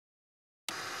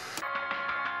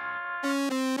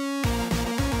Okay,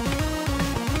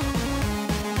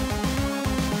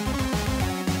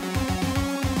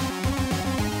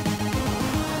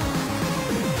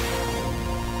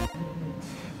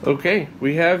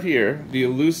 we have here the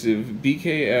elusive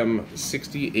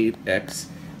BKM-68x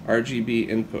RGB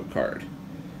input card.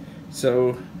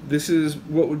 So this is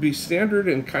what would be standard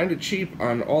and kind of cheap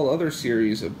on all other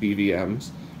series of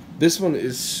BVMs. This one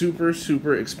is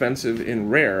super expensive and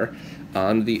rare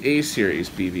on the A series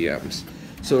BVMs.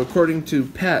 So according to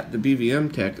Pat, the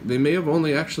BVM tech, they may have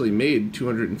only actually made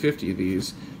 250 of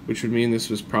these, which would mean this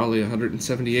was probably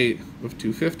 178 of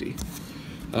 250.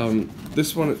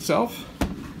 This one itself,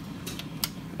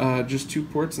 just 2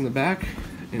 ports in the back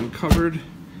and covered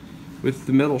with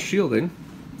the metal shielding.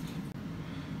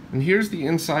 And here's the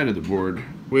inside of the board,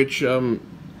 which for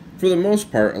the most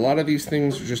part, a lot of these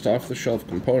things are just off-the-shelf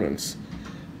components.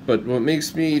 But what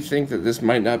makes me think that this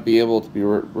might not be able to be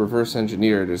reverse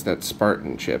engineered is that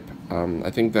Spartan chip. I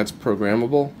think that's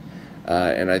programmable,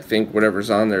 and I think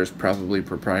whatever's on there is probably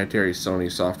proprietary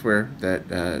Sony software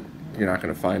that you're not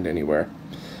going to find anywhere.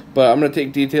 But I'm going to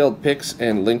take detailed pics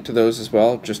and link to those as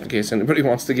well, just in case anybody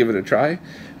wants to give it a try.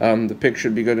 The pic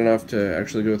should be good enough to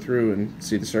actually go through and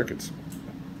see the circuits.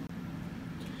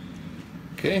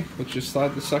 Okay, let's just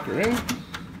slide the sucker in.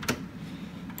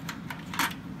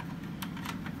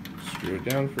 Screw it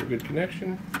down for a good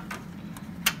connection.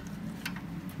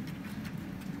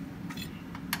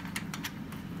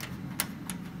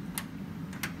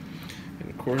 And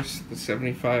of course, the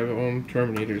 75 ohm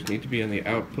terminators need to be on the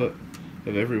output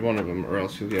of every one of them, or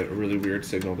else you'll get a really weird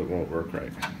signal that won't work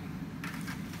right.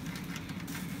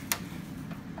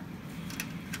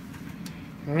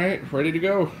 Alright, ready to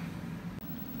go.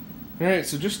 Alright,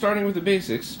 so just starting with the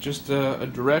basics, just a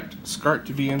direct SCART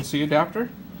to BNC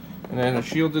adapter, and then a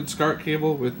shielded SCART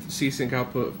cable with C-Sync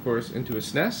output, of course, into a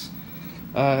SNES,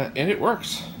 and it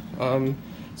works.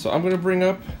 So I'm going to bring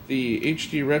up the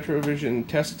HD RetroVision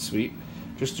test suite,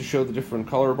 just to show the different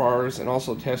color bars and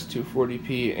also test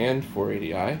 240p and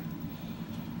 480i.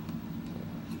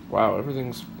 Wow,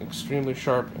 everything's extremely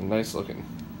sharp and nice looking.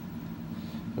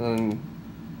 And then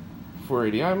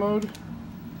 480i mode.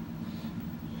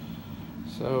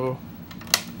 So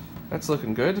that's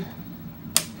looking good.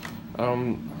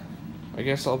 I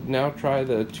guess I'll now try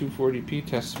the 240p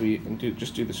test suite and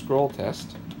just do the scroll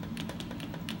test.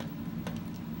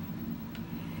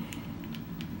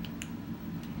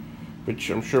 Which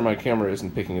I'm sure my camera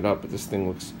isn't picking it up, but this thing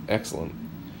looks excellent.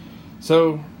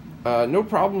 So, no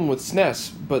problem with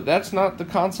SNES, but that's not the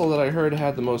console that I heard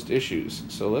had the most issues.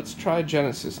 So let's try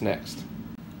Genesis next.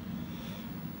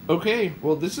 Okay,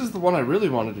 well this is the one I really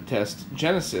wanted to test,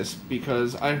 Genesis,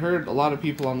 because I heard a lot of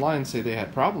people online say they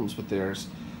had problems with theirs,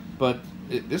 but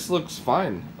this looks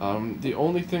fine. The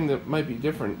only thing that might be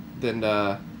different than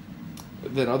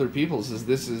other people's is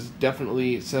this is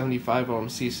definitely 75 ohm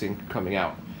C-Sync coming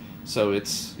out. So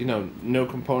it's, you know, no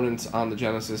components on the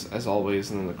Genesis as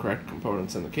always, and then the correct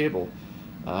components in the cable.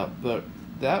 But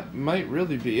that might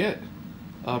really be it.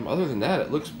 Other than that,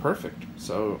 it looks perfect.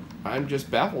 So I'm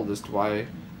just baffled as to why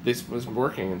this was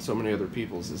working and so many other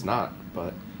people's is not.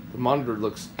 But the monitor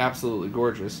looks absolutely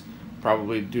gorgeous,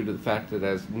 probably due to the fact that it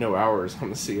has no hours on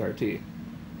the CRT.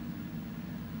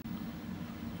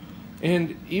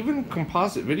 And even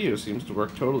composite video seems to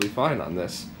work totally fine on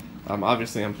this.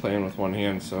 Obviously I'm playing with one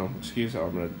hand, so excuse how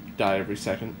I'm going to die every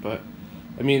second, but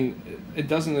I mean, it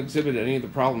doesn't exhibit any of the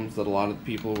problems that a lot of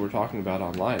people were talking about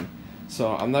online.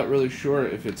 So I'm not really sure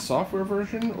if it's software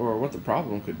version or what the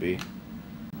problem could be.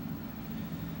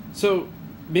 So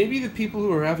maybe the people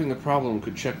who are having the problem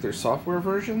could check their software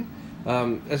version.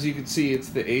 As you can see, it's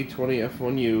the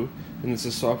A20F1U, and this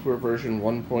is software version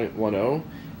 1.10.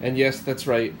 And yes, that's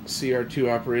right, CRT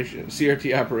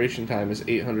operation time is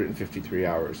 853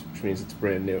 hours, which means it's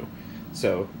brand new.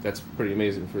 So that's pretty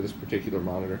amazing for this particular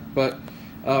monitor. But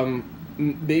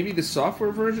maybe the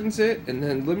software version's it, and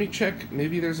then let me check,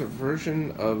 maybe there's a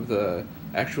version of the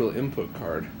actual input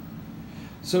card.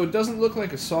 So it doesn't look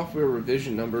like a software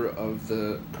revision number of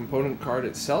the component card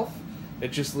itself.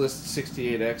 It just lists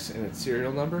 68X and its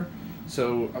serial number.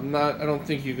 So I don't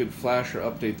think you could flash or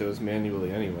update those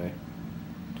manually anyway.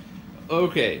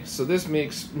 Okay, so this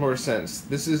makes more sense.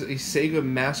 This is a Sega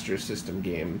Master System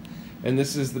game, and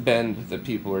this is the bend that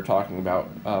people are talking about,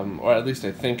 or at least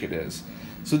I think it is.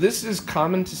 So this is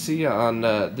common to see on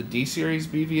the D-Series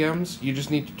BVMs. You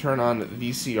just need to turn on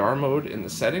VCR mode in the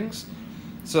settings.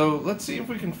 So let's see if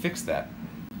we can fix that.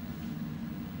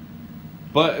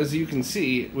 But as you can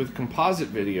see, with composite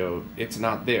video, it's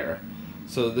not there.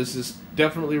 So this is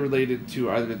definitely related to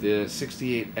either the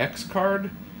 68X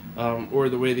card, or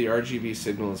the way the RGB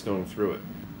signal is going through it.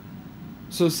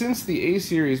 So since the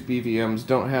A-series BVMs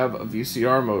don't have a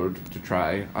VCR mode to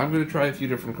try, I'm going to try a few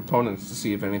different components to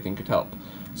see if anything could help.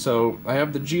 So I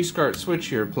have the gscartsw switch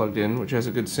here plugged in, which has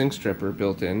a good sync stripper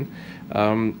built in,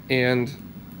 and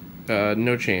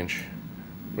no change,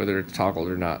 whether it's toggled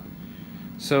or not.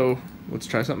 So let's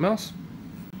try something else.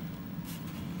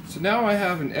 So now I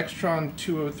have an Extron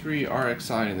 203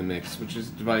 RXI in the mix, which is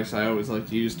a device I always like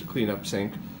to use to clean up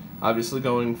sync. Obviously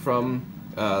going from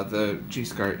the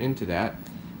gscart into that,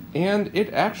 and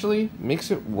it actually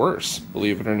makes it worse,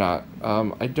 believe it or not.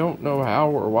 I don't know how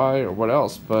or why or what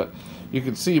else, but you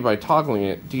can see by toggling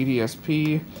it,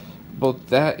 DDSP, both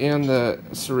that and the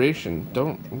serration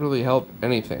don't really help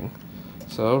anything.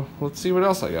 So let's see what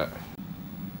else I got.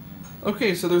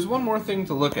 Okay, so there's one more thing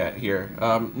to look at here.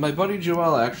 My buddy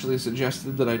Joel actually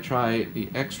suggested that I try the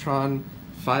Extron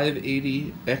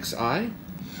 580xi.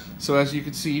 So as you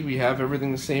can see, we have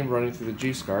everything the same running through the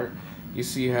gscart. You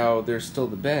see how there's still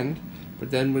the bend,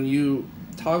 but then when you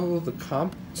toggle the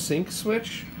comp sync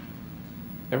switch,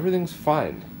 everything's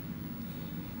fine.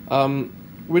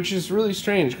 Which is really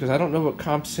strange because I don't know what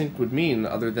comp sync would mean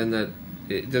other than that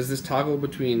does this toggle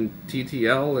between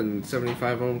TTL and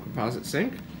 75 ohm composite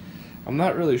sync? I'm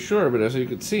not really sure, but as you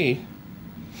can see.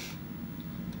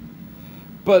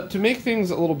 But to make things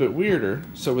a little bit weirder,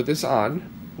 so with this on,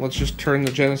 let's just turn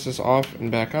the Genesis off and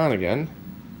back on again.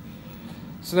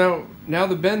 So now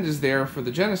the bend is there for the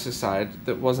Genesis side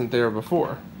that wasn't there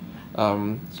before.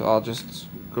 So I'll just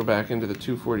go back into the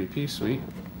 240p suite.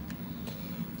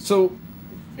 So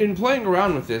in playing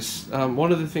around with this,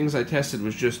 one of the things I tested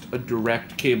was just a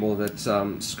direct cable that's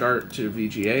SCART to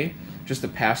VGA, just a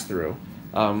pass-through.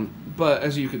 But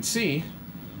as you can see,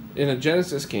 in a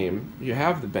Genesis game, you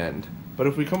have the bend. But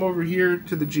if we come over here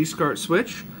to the gscart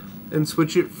switch and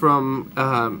switch it from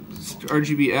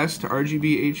RGBs to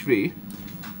RGBHV,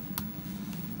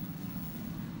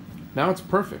 now it's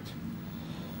perfect.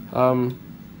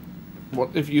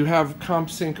 If you have comp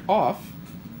sync off,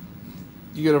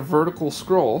 you get a vertical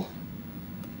scroll,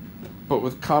 but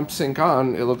with comp sync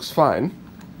on, it looks fine,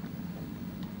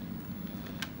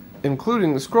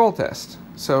 including the scroll test.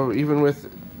 So even with,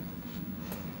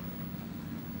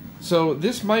 so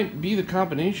this might be the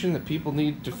combination that people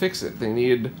need to fix it. They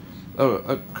need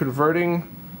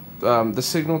converting the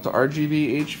signal to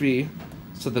RGBHV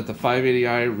so that the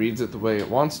 580i reads it the way it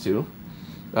wants to,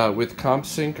 with comp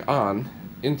sync on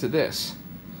into this.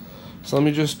 So let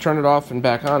me just turn it off and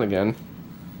back on again.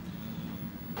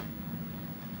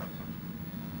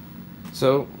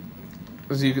 So,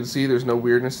 as you can see, there's no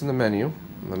weirdness in the menu.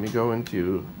 Let me go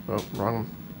into, oh, wrong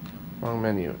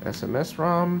menu, SMS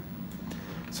ROM.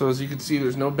 So as you can see,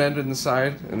 there's no bend in the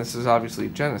side, and this is obviously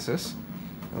Genesis.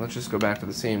 And let's just go back to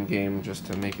the same game just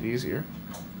to make it easier.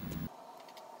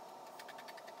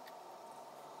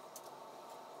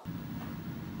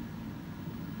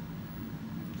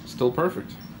 Still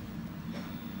perfect.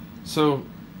 So,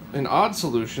 an odd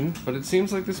solution, but it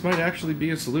seems like this might actually be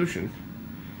a solution.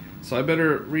 So I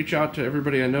better reach out to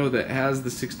everybody I know that has the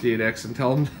 68X and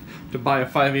tell them to buy a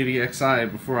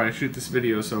 580xi before I shoot this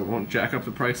video so it won't jack up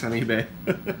the price on eBay.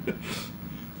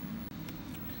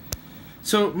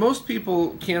 So most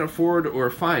people can't afford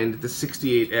or find the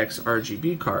 68X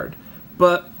RGB card,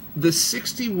 but the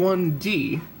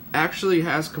 61D actually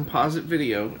has composite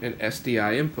video and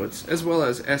SDI inputs as well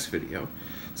as S-video.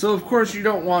 So of course you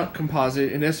don't want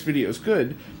composite, and S-video is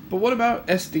good, but what about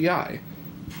SDI?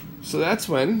 So that's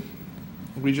when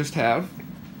we just have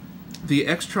the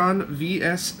Extron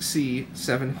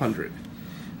VSC700.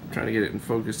 I'm trying to get it in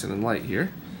focus and in light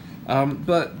here.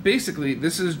 But basically,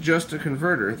 this is just a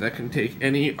converter that can take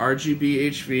any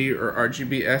RGBHV or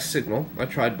RGBS signal, I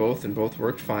tried both and both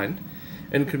worked fine,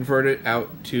 and convert it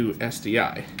out to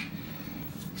SDI.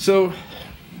 So,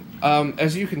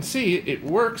 as you can see, it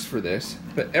works for this,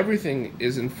 but everything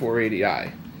is in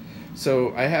 480i.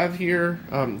 So I have here,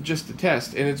 just to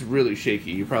test, and it's really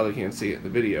shaky, you probably can't see it in the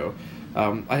video,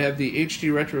 I have the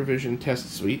HD RetroVision test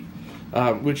suite,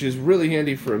 which is really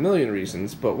handy for a million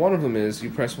reasons, but one of them is you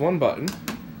press one button,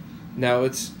 now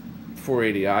it's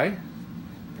 480i,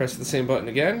 press the same button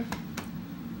again,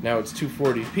 now it's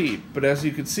 240p, but as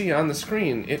you can see on the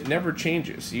screen, it never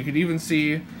changes. You could even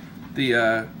see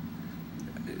the,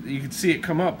 you can see it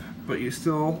come up, but you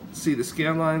still see the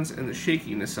scan lines and the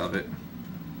shakiness of it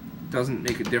doesn't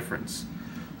make a difference.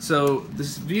 So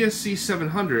this VSC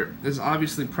 700 is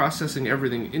obviously processing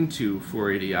everything into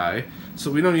 480i, so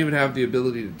we don't even have the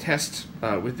ability to test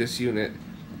with this unit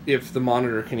if the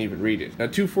monitor can even read it. Now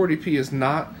 240p is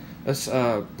not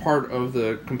a part of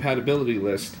the compatibility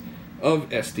list of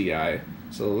SDI,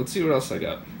 so let's see what else I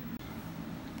got.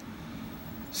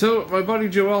 So my buddy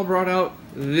Joel brought out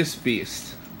this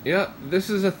beast. Yeah, this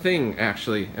is a thing,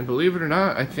 actually. And believe it or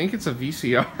not, I think it's a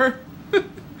VCR.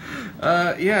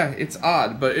 Yeah, it's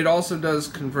odd, but it also does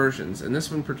conversions. And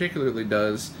this one particularly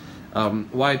does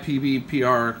YPB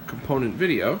PR component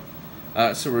video.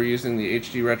 So we're using the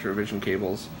HD RetroVision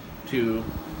cables to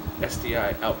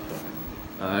SDI output.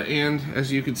 And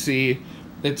as you can see,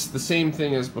 it's the same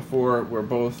thing as before. We're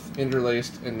both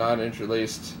interlaced and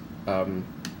non-interlaced.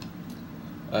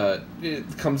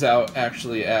 It comes out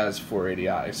actually as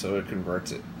 480i, so it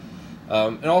converts it.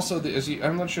 And also,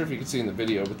 I'm not sure if you can see in the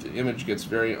video, but the image gets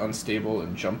very unstable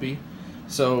and jumpy.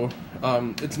 So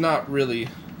it's not really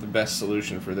the best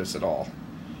solution for this at all.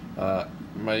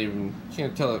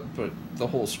 Can't tell it, but the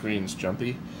whole screen's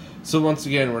jumpy. So once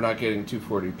again, we're not getting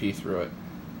 240p through it.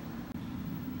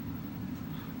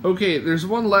 Okay, there's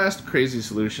one last crazy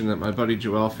solution that my buddy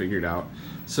Joel figured out.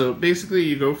 So basically,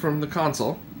 you go from the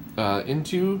console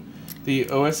into the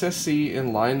OSSC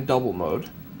inline double mode.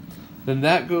 Then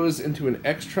that goes into an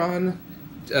Extron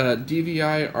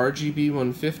DVI-RGB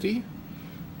 150,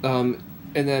 and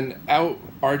then out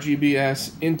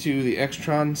RGBs into the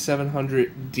Extron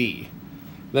 700D.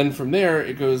 Then from there,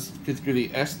 it goes through the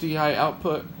SDI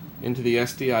output into the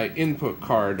SDI input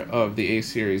card of the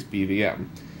A-series BVM.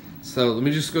 So let me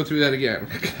just go through that again.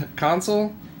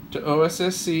 Console to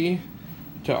OSSC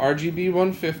to RGB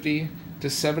 150 to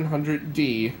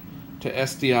 700D to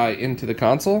SDI into the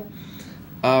console.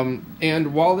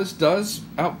 And while this does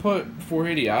output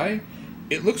 480i,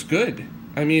 it looks good.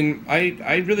 I mean,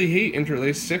 I really hate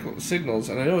interlaced signals,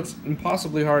 and I know it's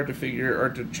impossibly hard to figure or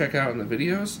to check out in the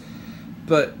videos,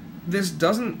 but this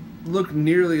doesn't look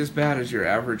nearly as bad as your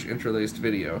average interlaced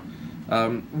video.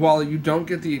 While you don't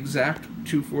get the exact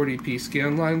 240p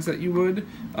scan lines that you would,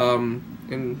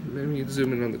 and let me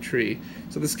zoom in on the tree.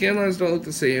 So the scan lines don't look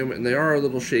the same, and they are a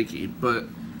little shaky, but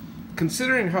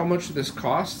considering how much this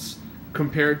costs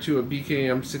compared to a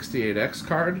BKM-68x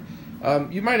card,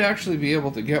 you might actually be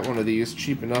able to get one of these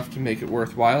cheap enough to make it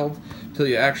worthwhile till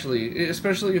you actually,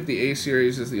 especially if the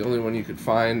A-series is the only one you could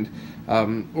find,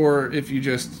 or if you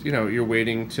just, you're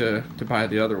waiting to buy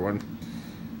the other one.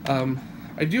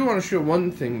 I do want to show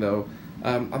one thing though.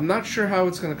 I'm not sure how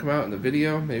it's going to come out in the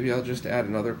video. Maybe I'll just add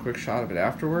another quick shot of it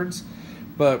afterwards.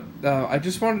 But I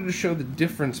just wanted to show the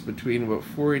difference between what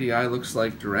 480i looks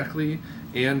like directly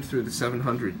and through the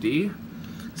 700D.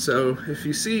 So if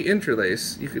you see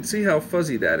interlace, you can see how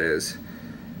fuzzy that is.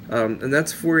 And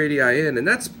that's 480i in, and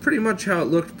that's pretty much how it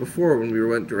looked before when we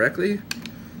went directly.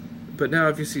 But now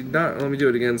if you see let me do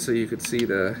it again so you could see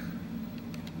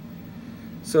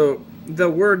so the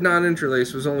word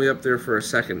non-interlace was only up there for a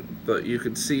second, but you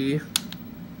could see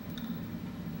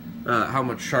how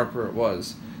much sharper it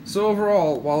was. So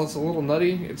overall, while it's a little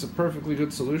nutty, it's a perfectly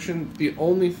good solution. The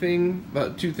only thing,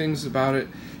 two things about it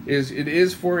is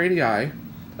 480i,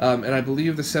 and I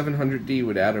believe the 700D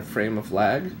would add a frame of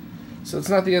lag. So it's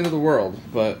not the end of the world,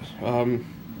 but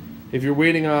if you're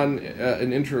waiting on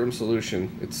an interim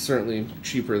solution, it's certainly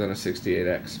cheaper than a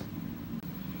 68X.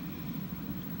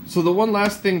 So the one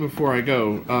last thing before I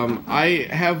go, I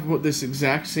have this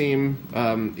exact same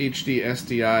HD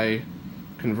SDI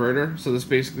converter. So this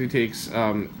basically takes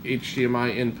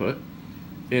HDMI input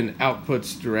and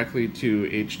outputs directly to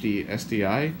HD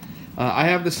SDI. I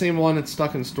have the same one, it's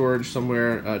stuck in storage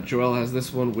somewhere. Joel has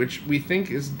this one, which we think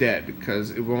is dead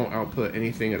because it won't output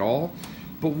anything at all.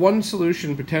 But one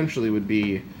solution potentially would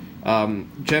be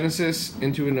Genesis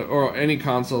into or any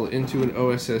console into an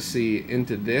OSSC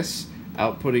into this,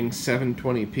 outputting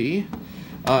 720p.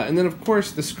 And then of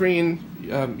course the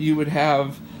screen, you would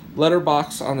have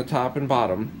letterbox on the top and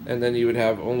bottom, and then you would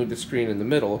have only the screen in the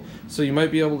middle. So you might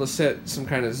be able to set some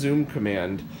kind of zoom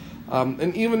command.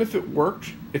 And even if it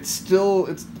worked, it's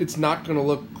not going to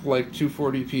look like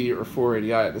 240p or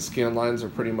 480i. The scan lines are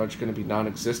pretty much going to be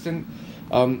non-existent.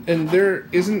 And there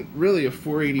isn't really a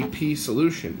 480p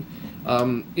solution.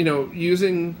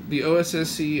 Using the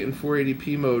OSSC in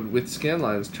 480p mode with scan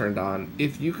lines turned on,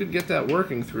 if you could get that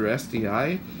working through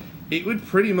SDI, it would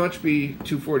pretty much be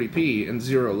 240p and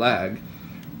zero lag.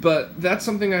 But that's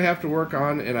something I have to work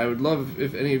on, and I would love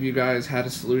if any of you guys had a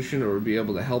solution or would be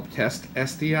able to help test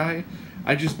SDI.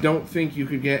 I just don't think you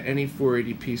could get any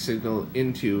 480p signal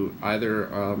into either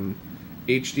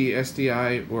HD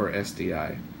SDI or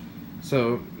SDI.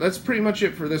 So that's pretty much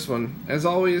it for this one. As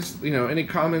always, any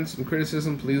comments and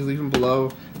criticism, please leave them below.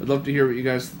 I'd love to hear what you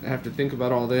guys have to think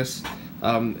about all this.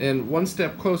 And one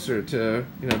step closer to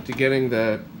to getting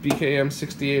the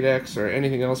BKM-68x or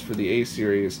anything else for the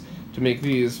A-series to make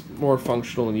these more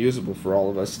functional and usable for all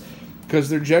of us, because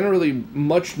they're generally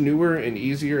much newer and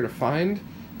easier to find.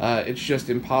 It's just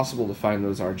impossible to find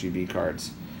those RGB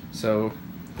cards. So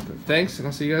thanks, and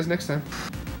I'll see you guys next time.